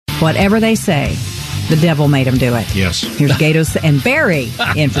Whatever they say, the devil made him do it. Yes. Here's Gaydos and Barry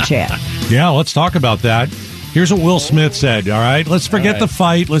in for Chad. Yeah, let's talk about that. Here's what Will Smith said, all right? Let's forget the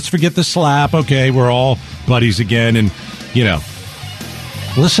fight. Let's forget the slap. Okay, we're all buddies again. And,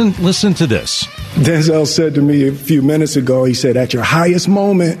 listen to this. Denzel said to me a few minutes ago, he said, at your highest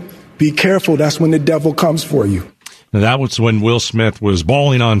moment, be careful. That's when the devil comes for you. Now, that was when Will Smith was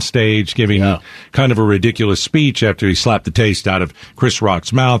bawling on stage, giving kind of a ridiculous speech after he slapped the taste out of Chris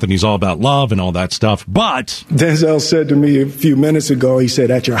Rock's mouth, and he's all about love and all that stuff. But Denzel said to me a few minutes ago, he said,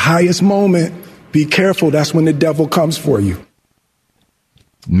 at your highest moment, be careful. That's when the devil comes for you.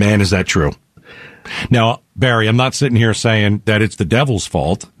 Man, is that true? Now, Barry, I'm not sitting here saying that it's the devil's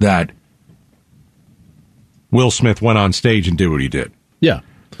fault that Will Smith went on stage and did what he did. Yeah.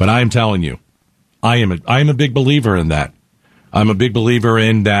 But I am telling you, I am a big believer in that. I'm a big believer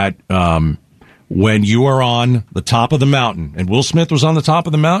in that when you are on the top of the mountain, and Will Smith was on the top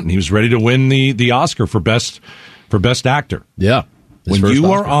of the mountain, he was ready to win the Oscar for best actor. Yeah. When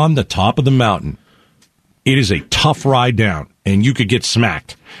you are on the top of the mountain, it is a tough ride down, and you could get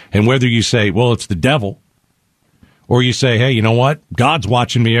smacked. And whether you say, well, it's the devil, or you say, hey, you know what? God's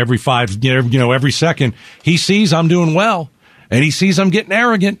watching me every second. He sees I'm doing well, and he sees I'm getting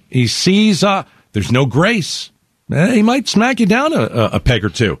arrogant. He sees there's no grace. He might smack you down a peg or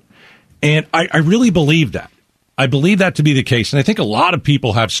two. And I really believe that. I believe that to be the case. And I think a lot of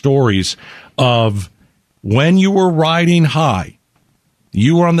people have stories of when you were riding high,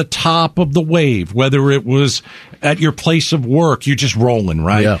 you were on the top of the wave, whether it was at your place of work, you're just rolling,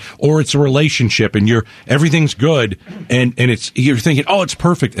 right? Yeah. Or it's a relationship and everything's good and you're thinking, oh, it's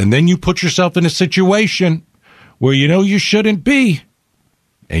perfect. And then you put yourself in a situation where you shouldn't be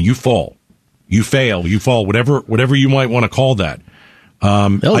and you fall. You fail, you fall, whatever you might want to call that. I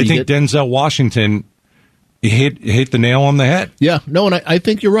think Denzel Washington hit the nail on the head. Yeah, no, and I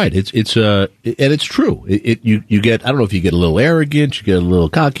think you're right. It's and it's true. You get, I don't know if you get a little arrogant, you get a little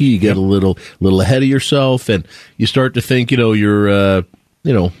cocky, you get a little ahead of yourself, and you start to think you're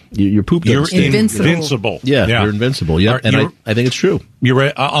pooped. You're invincible. Yeah, you're invincible. Yeah, and I think it's true. You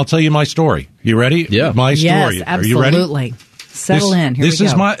ready? I'll tell you my story. You ready? Yeah, my story. Yes, absolutely. Are you ready? Settle in. Here we go. This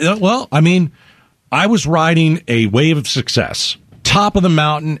is I was riding a wave of success, top of the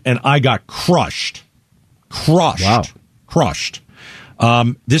mountain, and I got crushed. Wow. Crushed.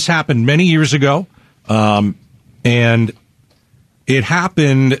 This happened many years ago, and it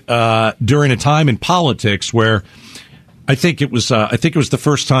happened during a time in politics where I think it was the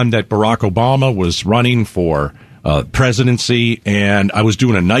first time that Barack Obama was running for presidency, and I was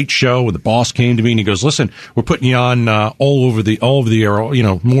doing a night show, and the boss came to me and he goes, "Listen, we're putting you on all over the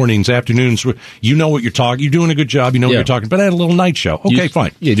air, mornings, afternoons. You know what you're talking. You're doing a good job. You know what you're talking. But I had a little night show. Okay,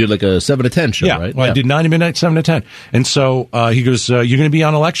 fine. Yeah, you did like a 7 to 10 show, right? Well, I did 90 midnight, 7 to 10. And so he goes, "You're going to be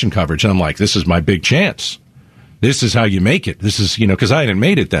on election coverage." And I'm like, "This is my big chance. This is how you make it. This is because I hadn't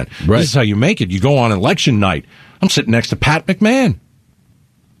made it then. Right. This is how you make it. You go on election night. I'm sitting next to Pat McMahon."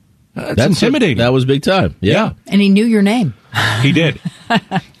 That's intimidating. That was big time. Yeah. And he knew your name. He did.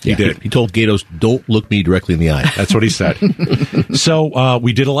 He did. He told Gaydos, "Don't look me directly in the eye." That's what he said. So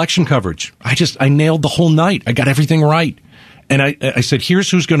we did election coverage. I nailed the whole night. I got everything right. And I said,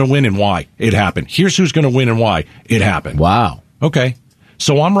 here's who's going to win and why it happened. Here's who's going to win and why it happened. Wow. Okay.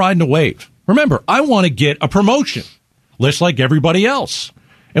 So I'm riding a wave. Remember, I want to get a promotion, just like everybody else.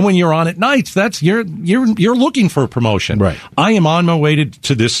 And when you're on at nights, that's you're looking for a promotion. Right. I am on my way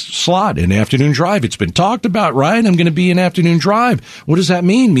to this slot, an afternoon drive. It's been talked about, right? I'm going to be an afternoon drive. What does that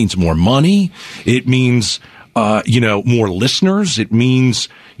mean? It means more money. It means more listeners. It means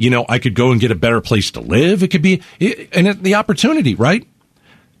I could go and get a better place to live. It could be the opportunity, right?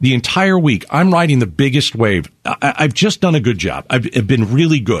 The entire week, I'm riding the biggest wave. I've just done a good job. I've been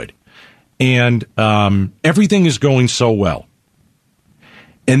really good, and everything is going so well.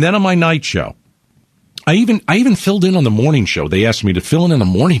 And then on my night show, I even filled in on the morning show. They asked me to fill in on the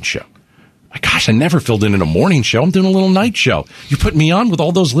morning show. My gosh, I never filled in a morning show. I'm doing a little night show. You put me on with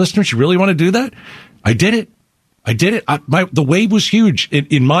all those listeners. You really want to do that? I did it. The wave was huge.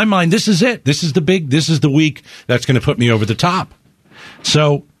 In my mind, this is it. This is the week that's going to put me over the top.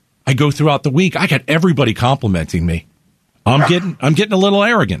 So I go throughout the week. I got everybody complimenting me. I'm getting a little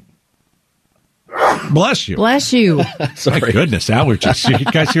arrogant. Bless you. Bless you. Sorry. My goodness, allergies. You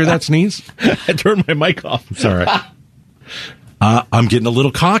guys hear that sneeze? I turned my mic off. Sorry. I'm getting a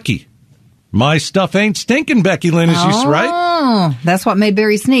little cocky. My stuff ain't stinking, Becky Lynn, as you right? Oh, that's what made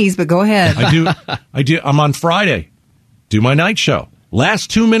Barry sneeze, but go ahead. I do. I'm on Friday. Do my night show. Last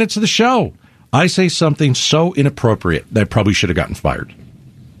 2 minutes of the show, I say something so inappropriate that I probably should have gotten fired.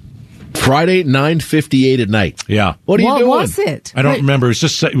 Friday, 9:58 at night. Yeah. What are you doing? What was it? I don't remember.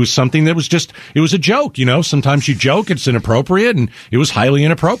 It was something that was just, it was a joke, Sometimes you joke, it's inappropriate, and it was highly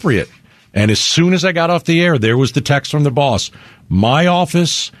inappropriate. And as soon as I got off the air, there was the text from the boss. My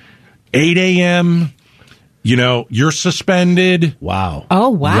office, 8 a.m., you're suspended. Wow. Oh,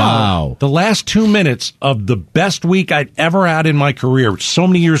 wow. The last 2 minutes of the best week I'd ever had in my career, so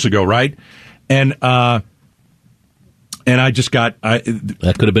many years ago, right? And I just got...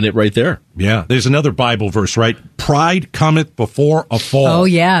 that could have been it right there. Yeah. There's another Bible verse, right? Pride cometh before a fall. Oh,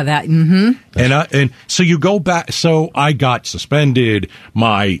 yeah. That. Mm-hmm. And so you go back. So I got suspended.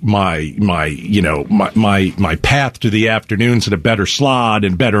 My path to the afternoons at a better slot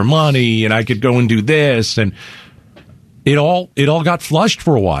and better money, and I could go and do this, and it all got flushed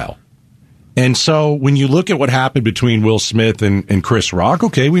for a while. And so when you look at what happened between Will Smith and Chris Rock,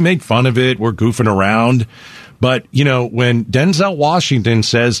 okay, we made fun of it. We're goofing around. But, when Denzel Washington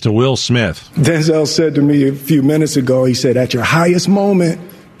says to Will Smith... Denzel said to me a few minutes ago, he said, at your highest moment,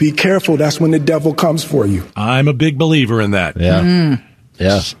 be careful. That's when the devil comes for you. I'm a big believer in that. Yeah.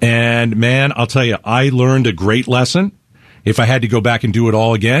 Yeah. And, man, I'll tell you, I learned a great lesson. If I had to go back and do it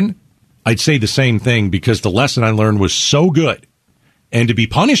all again, I'd say the same thing, because the lesson I learned was so good. And to be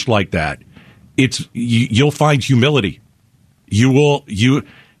punished like that, you'll find humility. You'll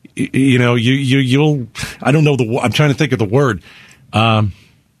I don't know I'm trying to think of the word.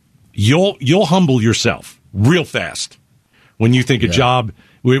 You'll humble yourself real fast when you think a job,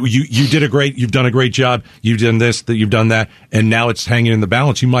 you've done a great job. You've done this, that you've done that, and now it's hanging in the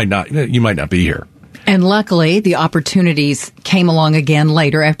balance. You might not be here. And luckily, the opportunities came along again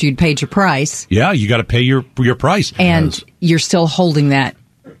later after you'd paid your price. Yeah, you got to pay your price. And you're still holding that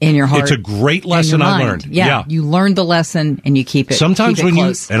in your heart. It's a great lesson I learned. Yeah, you learned the lesson and you keep it. Sometimes when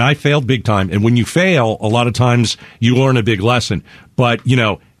close. and I failed big time, and when you fail, a lot of times you learn a big lesson. But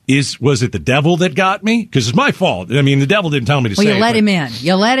was it the devil that got me? Because it's my fault. I mean, the devil didn't tell me to say it. Well, you let him in.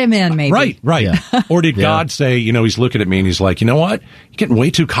 You let him in, maybe. Right. Yeah. Or did God say, he's looking at me and he's like, you know what? You're getting way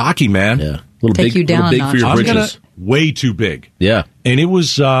too cocky, man. Yeah. Take you down big for your britches. Way too big. Yeah. And it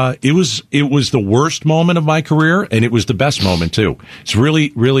was the worst moment of my career, and it was the best moment too. It's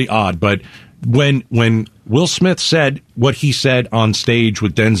really, really odd. But when Will Smith said what he said on stage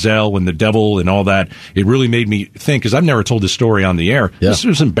with Denzel and the devil and all that, it really made me think, because I've never told this story on the air. Yeah. This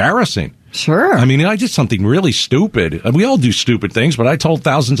was embarrassing. Sure. I mean, I did something really stupid. We all do stupid things, but I told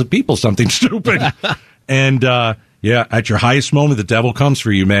thousands of people something stupid. And, yeah, at your highest moment, the devil comes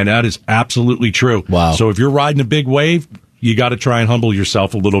for you, man. That is absolutely true. Wow. So if you're riding a big wave, you got to try and humble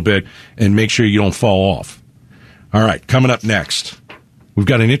yourself a little bit and make sure you don't fall off. All right, coming up next, we've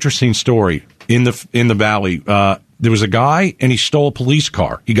got an interesting story in the valley. There was a guy, and he stole a police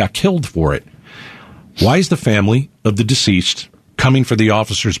car. He got killed for it. Why is the family of the deceased coming for the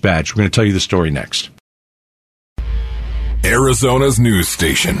officer's badge? We're going to tell you the story next. Arizona's news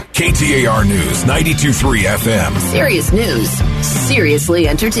station, KTAR News, 92.3 FM. Serious news, seriously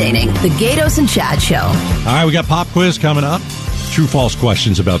entertaining. The Gaydos and Chad Show. All right, we got pop quiz coming up. True-false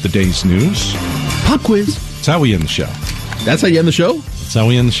questions about the day's news. Pop quiz. That's how we end the show. That's how you end the show? That's how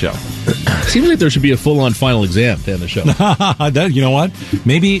we end the show. Seems like there should be a full-on final exam to end the show. You know what?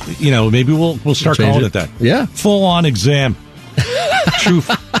 Maybe we'll start calling it that. Yeah. Full-on exam. True,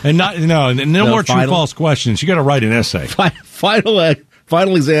 and no more true false questions. You got to write an essay.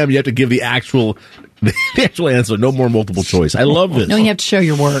 Final exam. You have to give the actual answer. No more multiple choice. I love this. No, you have to show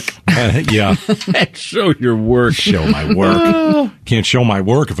your work. Yeah, show your work. Show my work. Can't show my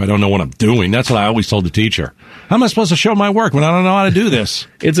work if I don't know what I'm doing. That's what I always told the teacher. How am I supposed to show my work when I don't know how to do this?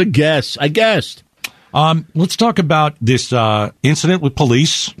 It's a guess. I guessed. Let's talk about this incident with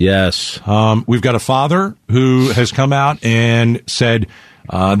police. Yes. We've got a father who has come out and said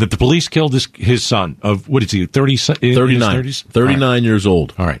that the police killed his son of, what is he, 39 right. Years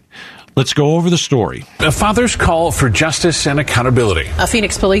old. All right. Let's go over the story. A father's call for justice and accountability. A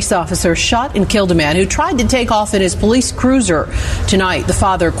Phoenix police officer shot and killed a man who tried to take off in his police cruiser. Tonight, the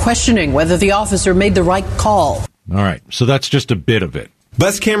father questioning whether the officer made the right call. All right. So that's just a bit of it.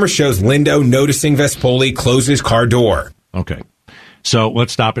 Bus camera shows Lindo noticing Vespoli close his car door. Okay. So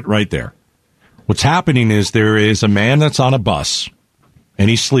let's stop it right there. What's happening is there is a man that's on a bus, and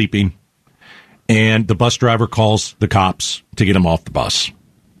he's sleeping, and the bus driver calls the cops to get him off the bus.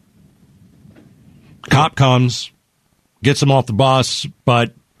 Cop comes, gets him off the bus,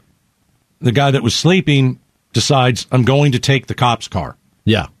 but the guy that was sleeping decides, I'm going to take the cop's car.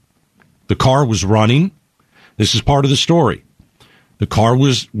 Yeah. The car was running. This is part of the story. The car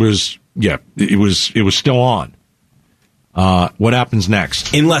was still on. What happens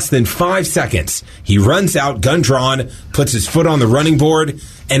next? In less than 5 seconds, he runs out, gun drawn, puts his foot on the running board,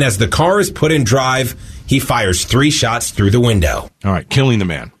 and as the car is put in drive, he fires 3 shots through the window. All right, killing the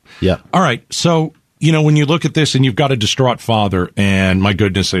man. Yeah. All right, so, when you look at this and you've got a distraught father, and my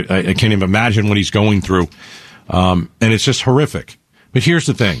goodness, I can't even imagine what he's going through, and it's just horrific. But here's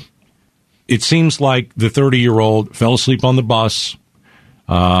the thing. It seems like the 30-year-old fell asleep on the bus.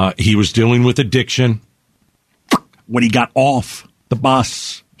 He was dealing with addiction. When he got off the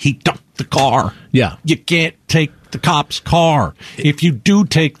bus, he dumped the car. Yeah. You can't take the cop's car. If you do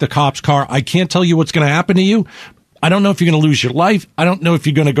take the cop's car, I can't tell you what's going to happen to you. I don't know if you're going to lose your life. I don't know if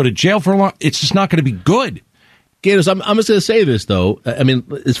you're going to go to jail for a long. It's just not going to be good. Gaydos, I'm just going to say this, though. I mean,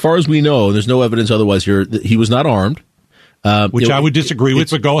 as far as we know, there's no evidence otherwise here. He was not armed. Which I would disagree with,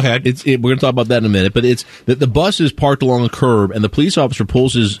 but go ahead. We're going to talk about that in a minute. But it's the bus is parked along a curb, and the police officer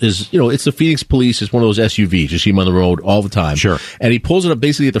pulls his it's the Phoenix Police. It's one of those SUVs. You see them on the road all the time. Sure. And he pulls it up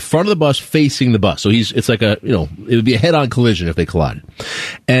basically at the front of the bus, facing the bus. So it's like it would be a head-on collision if they collided.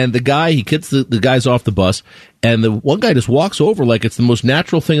 And he gets the guys off the bus, and the one guy just walks over like it's the most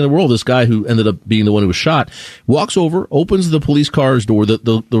natural thing in the world. This guy who ended up being the one who was shot walks over, opens the police car's door.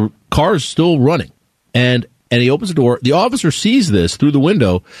 The car is still running, and he opens the door. The officer sees this through the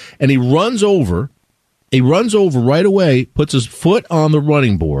window, and he runs over. He runs over right away, puts his foot on the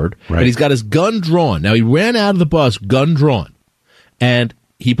running board, and he's got his gun drawn. Now, he ran out of the bus, gun drawn, and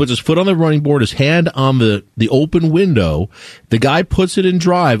he puts his foot on the running board, his hand on the open window. The guy puts it in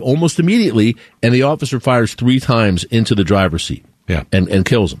drive almost immediately, and the officer fires 3 times into the driver's seat and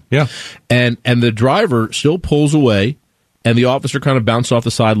kills him. Yeah. And the driver still pulls away. And the officer kind of bounced off the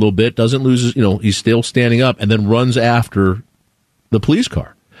side a little bit, doesn't lose his, he's still standing up, and then runs after the police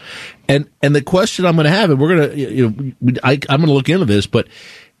car. And the question I'm going to have, and we're going to, I'm going to look into this, but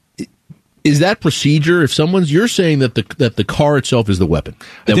is that procedure? If you're saying that the car itself is the weapon,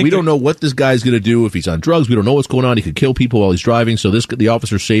 that we don't know what this guy's going to do if he's on drugs, we don't know what's going on. He could kill people while he's driving. So the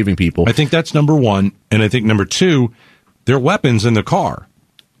officer's saving people. I think that's number one, and I think number two, there are weapons in the car.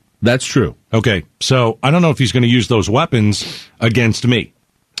 That's true. Okay, so I don't know if he's going to use those weapons against me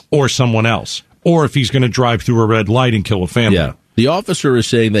or someone else, or if he's going to drive through a red light and kill a family. Yeah. The officer is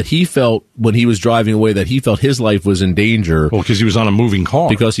saying that he felt when he was driving away that he felt his life was in danger. Well, because he was on a moving car.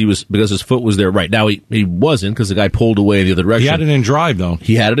 Because his foot was there. Right. Now, he wasn't because the guy pulled away in the other direction. He had it in drive, though.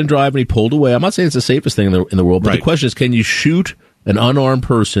 He had it in drive and he pulled away. I'm not saying it's the safest thing in the world, but the question is, can you shoot an unarmed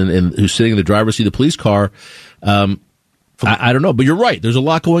person who's sitting in the driver's seat of the police car? I don't know, but you're right. There's a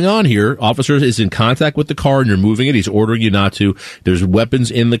lot going on here. Officer is in contact with the car and you're moving it. He's ordering you not to. There's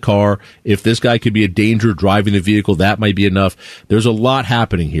weapons in the car. If this guy could be a danger driving the vehicle, that might be enough. There's a lot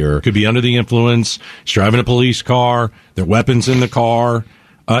happening here. Could be under the influence. He's driving a police car. There are weapons in the car.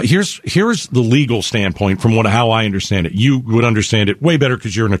 Here's the legal standpoint from how I understand it. You would understand it way better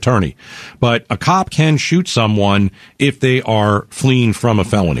because you're an attorney. But a cop can shoot someone if they are fleeing from a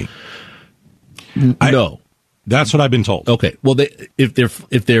felony. No. That's what I've been told. Okay. Well,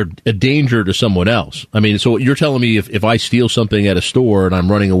 if they're a danger to someone else, I mean, so you're telling me if I steal something at a store and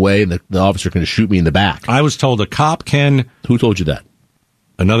I'm running away and the officer can just shoot me in the back? I was told a cop can. Who told you that?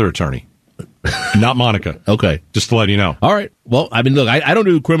 Another attorney. Not Monica. Okay. Just to let you know. All right. Well, I mean, look, I don't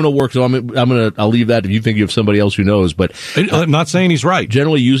do criminal work, so I'll leave that if you think you have somebody else who knows. But I'm not saying he's right.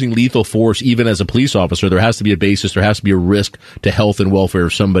 Generally, using lethal force, even as a police officer, there has to be a basis. There has to be a risk to health and welfare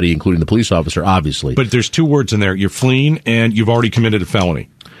of somebody, including the police officer, obviously. But there's 2 words in there. You're fleeing, and you've already committed a felony.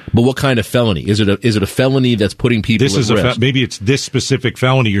 But what kind of felony? Is it a felony that's putting people at risk? Maybe it's this specific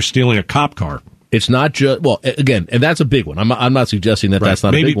felony. You're stealing a cop car. It's not just, well, again, and that's a big one. I'm not suggesting that that's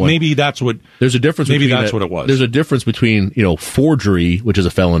not a big one. Maybe that's what. There's a difference. Maybe that's what it was. There's a difference between forgery, which is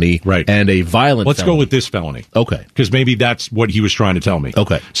a felony, and a violent. Let's go with this felony. Okay, because maybe that's what he was trying to tell me.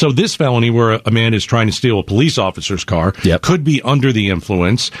 Okay, so this felony where a man is trying to steal a police officer's car could be under the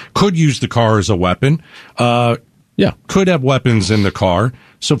influence, could use the car as a weapon, could have weapons in the car.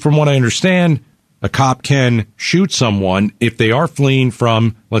 So from what I understand, a cop can shoot someone if they are fleeing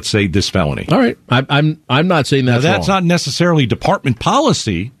from, let's say, this felony. All right. I'm not saying that's wrong. Not necessarily department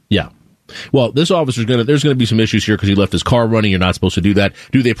policy. Yeah. Well, this officer's there's going to be some issues here because he left his car running. You're not supposed to do that.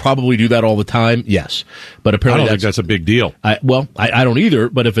 Do they probably do that all the time? Yes. But apparently I don't think that's a big deal. I don't either,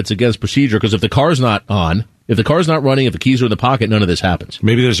 but if it's against procedure, because if the car's not on, if the car's not running, if the keys are in the pocket, none of this happens.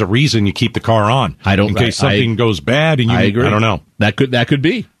 Maybe there's a reason you keep the car on. In case something goes bad and I agree. I don't know. That could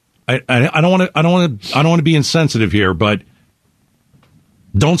be. I don't want to be insensitive here, but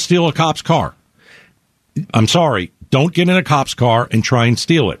don't steal a cop's car. I'm sorry. Don't get in a cop's car and try and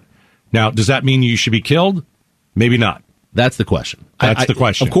steal it. Now, does that mean you should be killed? Maybe not. That's the question. That's the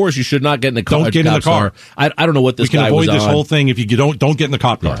question. Of course, you should not get in the car. Don't get in the car. I don't know what this guy was on. We can avoid this whole thing if you don't get in the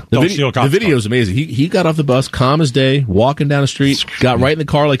cop car. Don't steal a cop car. The video is amazing. He got off the bus, calm as day, walking down the street, got right in the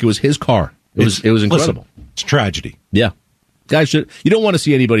car like it was his car. It was incredible. Listen, it's tragedy. Yeah. Guys, you don't want to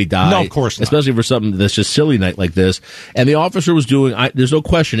see anybody die. No, of course not. Especially for something that's just silly night like this. And the officer was doing, there's no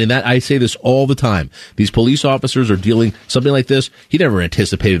question in that. I say this all the time. These police officers are dealing something like this. He never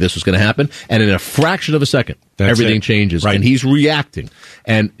anticipated this was going to happen. And in a fraction of a second, everything changes. Right. And he's reacting.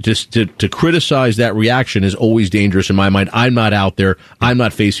 And just to criticize that reaction is always dangerous in my mind. I'm not out there. I'm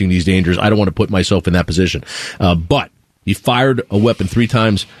not facing these dangers. I don't want to put myself in that position. But he fired a weapon 3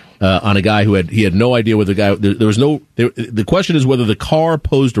 times. On a guy who had no idea whether the guy there was no. The question is whether the car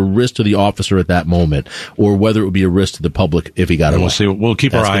posed a risk to the officer at that moment, or whether it would be a risk to the public if he got away. We'll see. We'll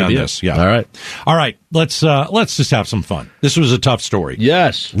keep our eye on this. Yeah. All right. Let's just have some fun. This was a tough story.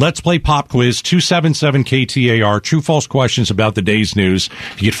 Yes. Let's play pop quiz 277 KTAR. True false questions about the day's news.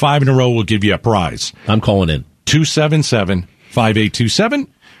 If you get 5 in a row, we'll give you a prize. I'm calling in 277-5827.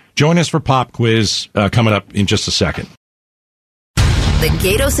 Join us for pop quiz coming up in just a second. The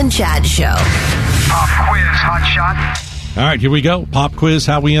Gaydos and Chad Show. Pop quiz, hot shot. All right, here we go. Pop quiz,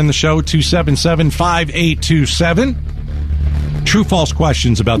 how we end the show, 277-5827. True, false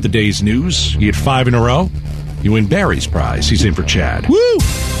questions about the day's news. You get 5 in a row. You win Barry's prize. He's in for Chad. Woo!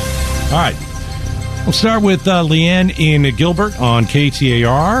 All right. We'll start with Leanne in Gilbert on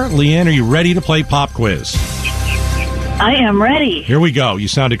KTAR. Leanne, are you ready to play pop quiz? I am ready. Here we go. You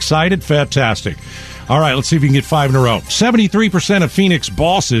sound excited. Fantastic. All right, let's see if you can get 5 in a row. 73% of Phoenix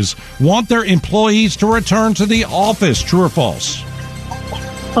bosses want their employees to return to the office. True or false?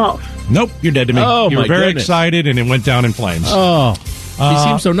 False. Nope, you're dead to me. Oh, you were my very goodness. excited, and it went down in flames. Oh, he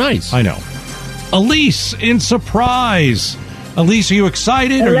seems so nice. I know. Elise in Surprise. Elise, are you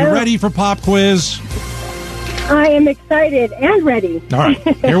excited? Hello? Are you ready for pop quiz? I am excited and ready. All right,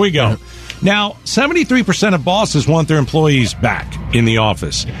 here we go. Now, 73% of bosses want their employees back in the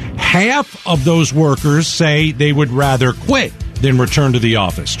office. Half of those workers say they would rather quit than return to the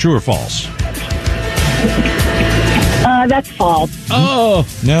office. True or false? That's false. Oh.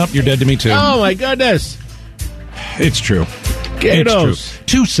 Nope, you're dead to me too. Oh, my goodness. It's true. Gaydos. It's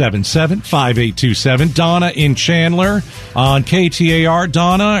true. 277-5827. Donna in Chandler on KTAR.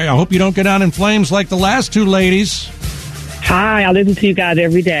 Donna, I hope you don't go down in flames like the last 2 ladies. Hi, I listen to you guys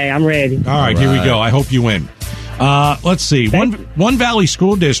every day. I'm ready. All right, here we go. I hope you win. Let's see. One Valley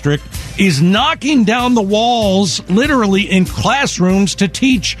School District is knocking down the walls, literally in classrooms, to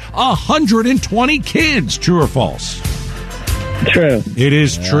teach 120 kids. True or false? True. It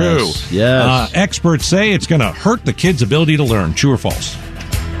is true. Yes. Experts say it's going to hurt the kids' ability to learn. True or false?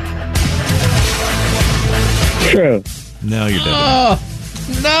 True. No, you're dead.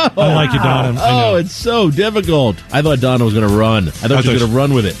 No. I like you, Donna. I know. Oh, it's so difficult. I thought Donna was going to run. I thought she was going to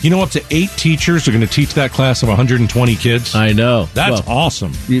run with it. You know, up to 8 teachers are going to teach that class of 120 kids. I know. That's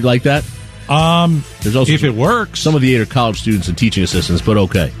awesome. You like that? There's also if it works. Some of the 8 are college students and teaching assistants, but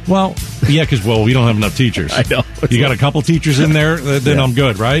okay. Well, yeah, because, we don't have enough teachers. I know. You got a couple teachers in there, then I'm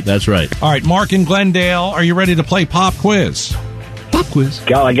good, right? That's right. All right, Mark in Glendale, are you ready to play pop quiz? Pop quiz.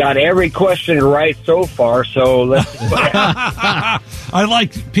 God, I got every question right so far, so let's... I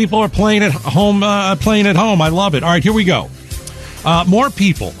like people are playing at home. I love it. All right, here we go. More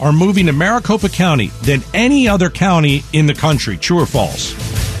people are moving to Maricopa County than any other county in the country. True or false?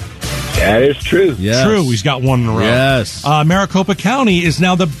 That is true. Yes. True. He's got 1 in a row. Yes. Maricopa County is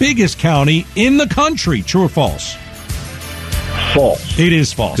now the biggest county in the country. True or false? False. It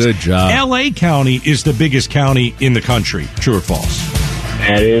is false. Good job. L.A. County is the biggest county in the country. True or false?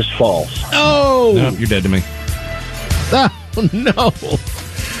 That is false. Oh! No, you're dead to me. Oh, no.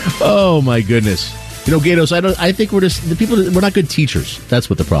 Oh, my goodness. You know, Gaydos, I think we're not good teachers. That's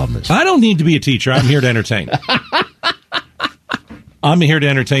what the problem is. I don't need to be a teacher. I'm here to entertain. I'm here to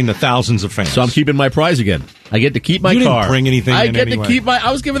entertain the thousands of fans. So I'm keeping my prize again. I get to keep my car. You didn't bring anything I in get anyway. to keep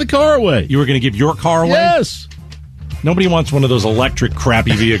I was giving the car away. You were going to give your car away? Yes. Nobody wants one of those electric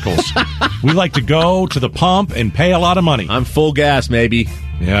crappy vehicles. We like to go to the pump and pay a lot of money. I'm full gas, maybe.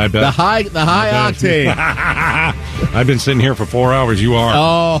 Yeah, I bet. The high octane. I've been sitting here for 4 hours. You are.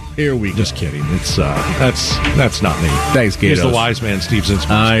 Oh, here we go. Just kidding. It's that's not me. Thanks, Gaydos. He's the wise man, Steve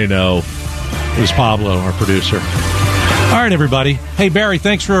Zinsman. I know. It was Pablo, our producer. All right, everybody. Hey, Barry,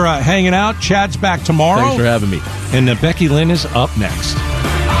 thanks for hanging out. Chad's back tomorrow. Thanks for having me. And Becky Lynn is up next.